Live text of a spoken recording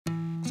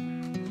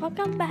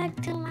welcome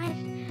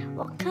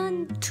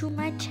to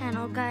my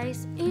channel,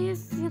 guys.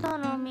 If you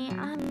don't know me,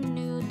 I'm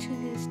new to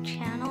this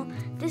channel.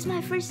 This is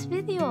my first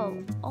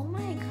video. Oh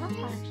my gosh.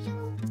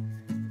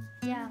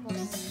 Yeah, what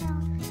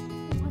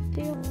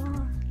do you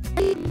want?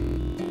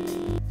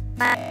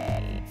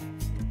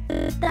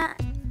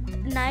 That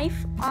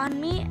knife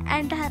on me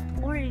and that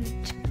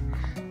orange.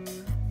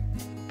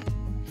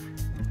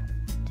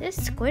 This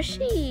is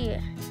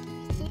squishy.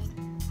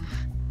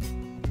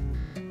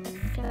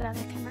 Get it out of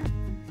the camera.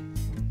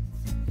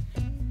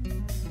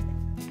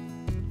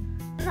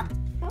 No,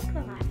 don't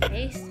put my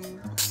face.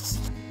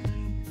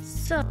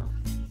 So,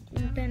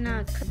 I'm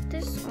gonna cut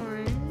this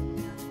orange.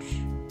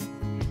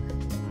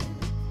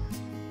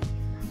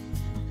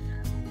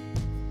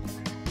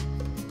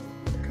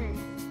 Okay.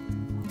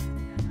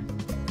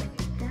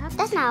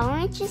 That's not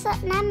orange, it's a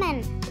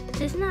lemon.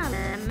 This is not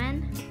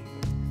lemon.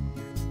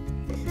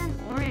 This is an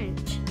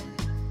orange.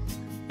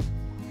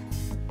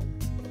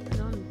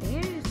 Don't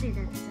dare say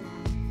that's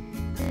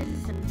this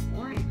is an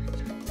orange.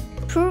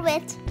 Prove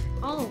it.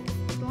 Oh,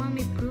 you want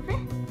me to prove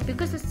it?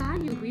 Because it's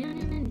not you. We don't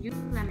even use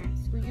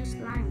lemons. We use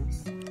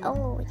limes.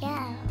 Oh,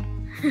 yeah.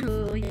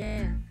 Oh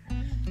yeah.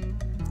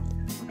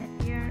 Okay,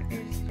 here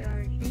is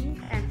your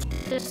thing, and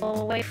keep this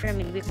away from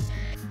me because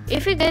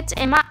if it gets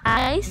in my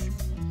eyes,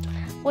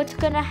 what's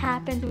gonna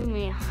happen to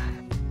me?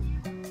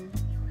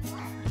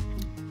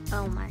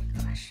 Oh my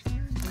gosh.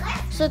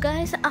 So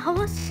guys, I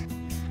was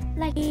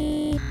like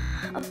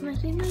of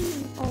making my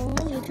own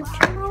YouTube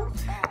channel.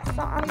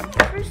 So I'm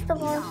first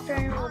of all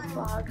starting with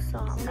vlogs, so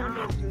I'm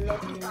gonna be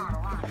looking.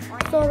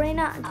 So right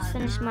now I just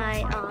finished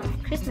my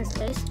Christmas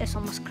list. It's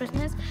almost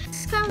Christmas.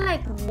 It's kind of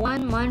like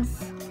 1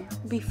 month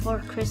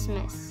before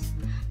Christmas.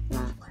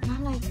 Not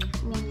like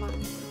 1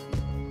 month.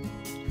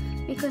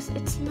 Because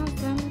it's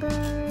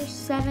November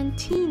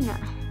 17.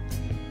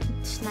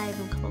 It's not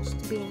even close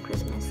to being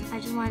Christmas. I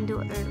just want to do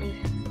it early.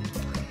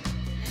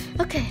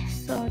 Okay,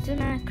 so do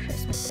my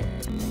Christmas.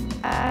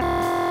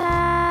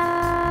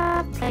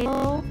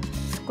 Play-Doh,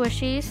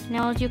 squishies,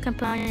 nails you can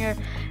put on your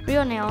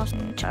real nails,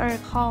 which are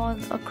called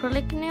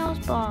acrylic nails,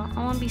 but I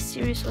want to be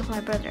serious with my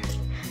brother.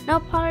 Nail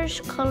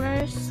polish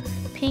colors,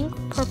 pink,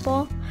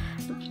 purple,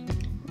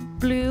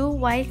 blue,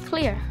 white,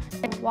 clear.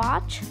 A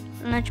watch,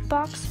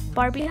 lunchbox,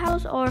 Barbie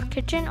house, or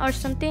kitchen, or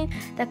something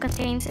that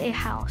contains a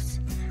house.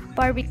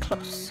 Barbie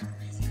clothes.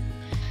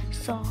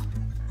 So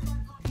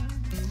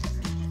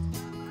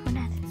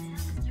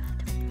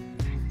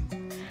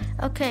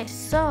okay,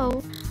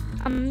 so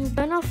I'm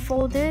gonna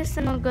fold this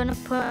and I'm gonna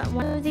put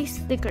one of these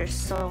stickers.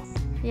 So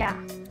yeah.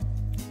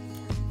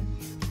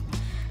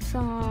 So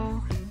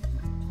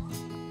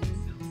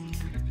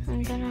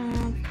I'm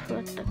gonna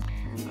put the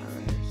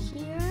camera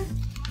here.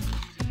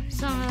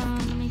 So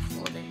let me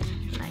fold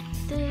it like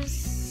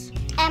this.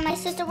 And my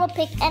sister will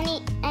pick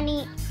any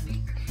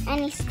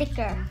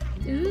sticker.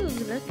 Ooh,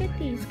 look at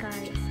these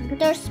guys.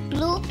 There's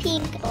blue,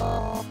 pink.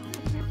 Oh,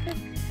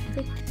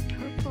 pick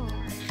purple.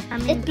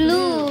 It's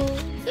blue.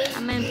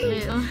 I'm in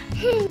blue. Oh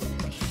my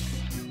goodness.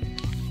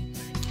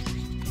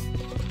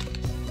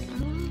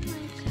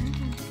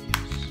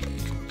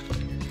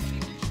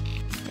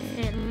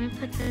 Okay, let me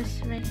put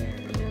this right here.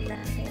 Let me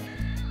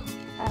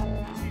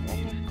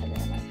put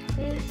it like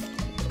this.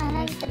 I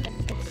like the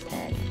This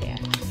head here.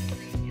 Let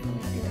me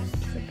do a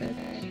super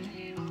good.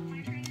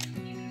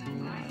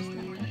 No, it's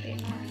not gonna be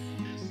enough.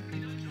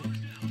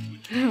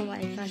 Oh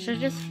my gosh, I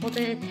just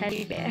folded a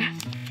teddy bear.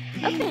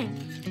 Okay,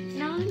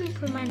 now let me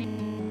put my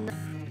name.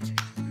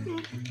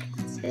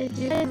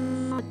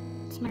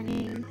 What's my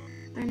name?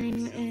 My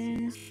name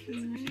is.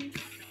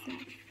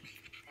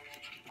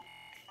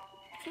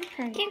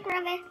 Okay. Can't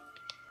grab it.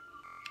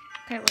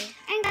 Okay, wait.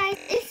 And guys,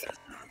 it's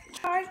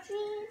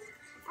charging.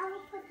 I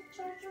will put the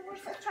charger.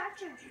 Where's the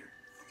charger?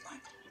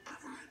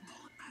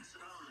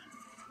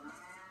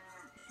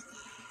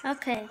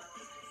 Okay.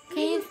 Can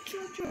you?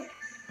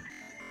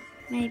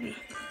 Maybe.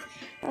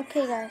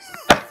 Okay, guys.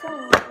 So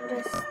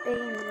this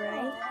thing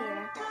right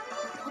here.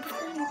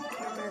 Hopefully the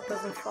camera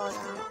doesn't fall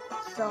down.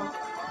 So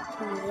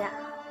yeah,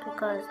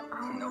 because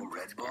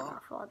it's gonna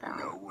fall down.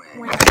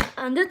 When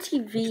on the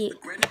TV,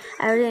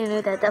 I already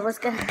knew that was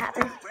gonna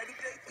happen.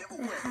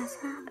 It has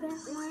happened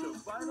like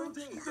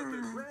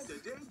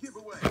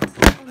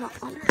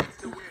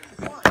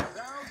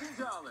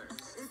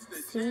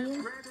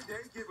See?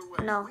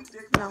 No.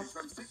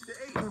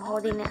 I'm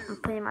holding it. I'm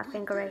putting my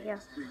finger right here.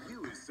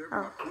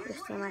 Oh, you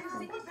see my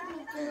finger.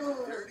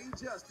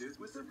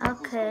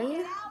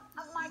 Okay.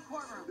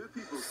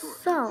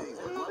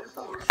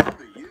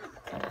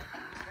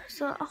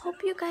 So I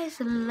hope you guys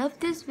love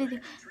this video.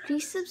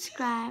 Please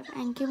subscribe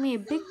and give me a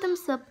big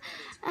thumbs up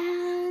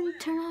and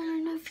turn on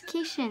your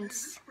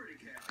notifications.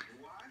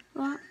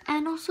 Well,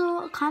 and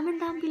also comment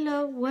down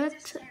below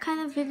what kind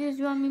of videos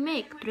you want me to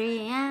make. 3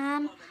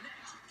 a.m.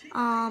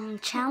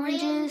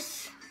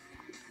 Challenges,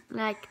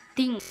 like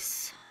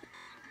things.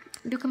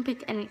 You can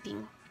pick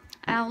anything.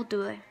 I'll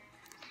do it.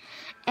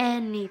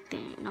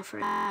 Anything. No,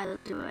 for I'll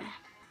do it.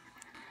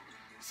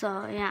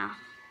 So yeah.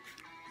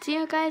 See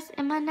you guys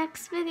in my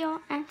next video,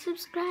 and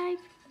subscribe,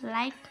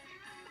 like,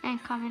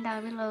 and comment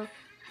down below.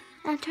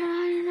 And turn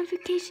on your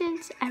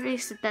notifications. I already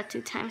said that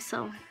 2 times,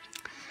 so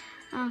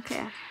I don't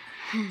care.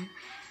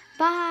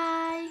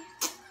 Bye.